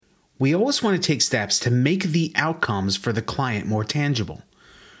We always want to take steps to make the outcomes for the client more tangible.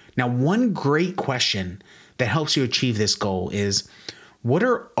 Now, one great question that helps you achieve this goal is, what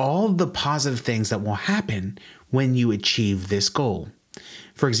are all the positive things that will happen when you achieve this goal?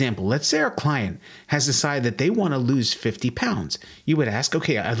 For example, let's say our client has decided that they want to lose 50 pounds. You would ask,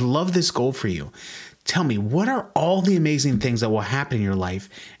 okay, I love this goal for you. Tell me, what are all the amazing things that will happen in your life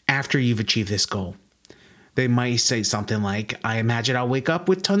after you've achieved this goal? They might say something like, I imagine I'll wake up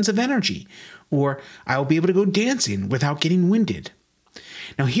with tons of energy, or I'll be able to go dancing without getting winded.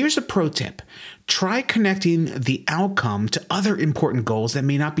 Now, here's a pro tip. Try connecting the outcome to other important goals that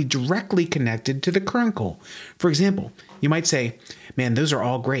may not be directly connected to the current goal. For example, you might say, man, those are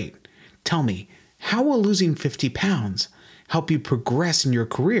all great. Tell me, how will losing 50 pounds help you progress in your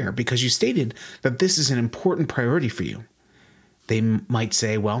career? Because you stated that this is an important priority for you. They might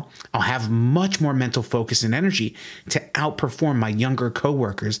say, well, I'll have much more mental focus and energy to outperform my younger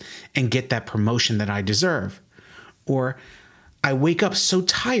coworkers and get that promotion that I deserve. Or, I wake up so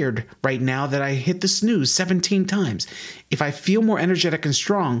tired right now that I hit the snooze 17 times. If I feel more energetic and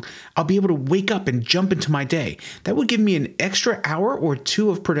strong, I'll be able to wake up and jump into my day. That would give me an extra hour or two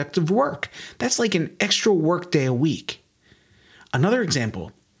of productive work. That's like an extra work day a week. Another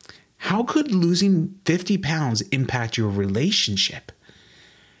example, how could losing 50 pounds impact your relationship?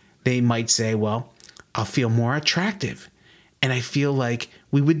 They might say, well, I'll feel more attractive and I feel like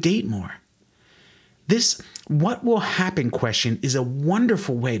we would date more. This what will happen question is a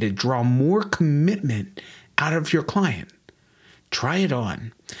wonderful way to draw more commitment out of your client. Try it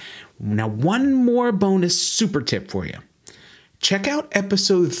on. Now, one more bonus super tip for you. Check out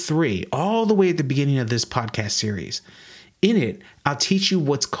episode 3 all the way at the beginning of this podcast series. In it, I'll teach you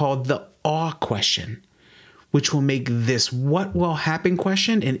what's called the awe question, which will make this what will happen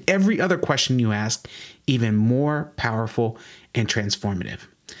question and every other question you ask even more powerful and transformative.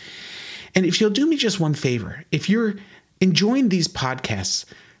 And if you'll do me just one favor, if you're enjoying these podcasts,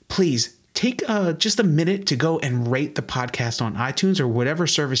 please take just a minute to go and rate the podcast on iTunes or whatever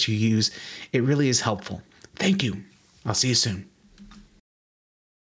service you use. It really is helpful. Thank you. I'll see you soon.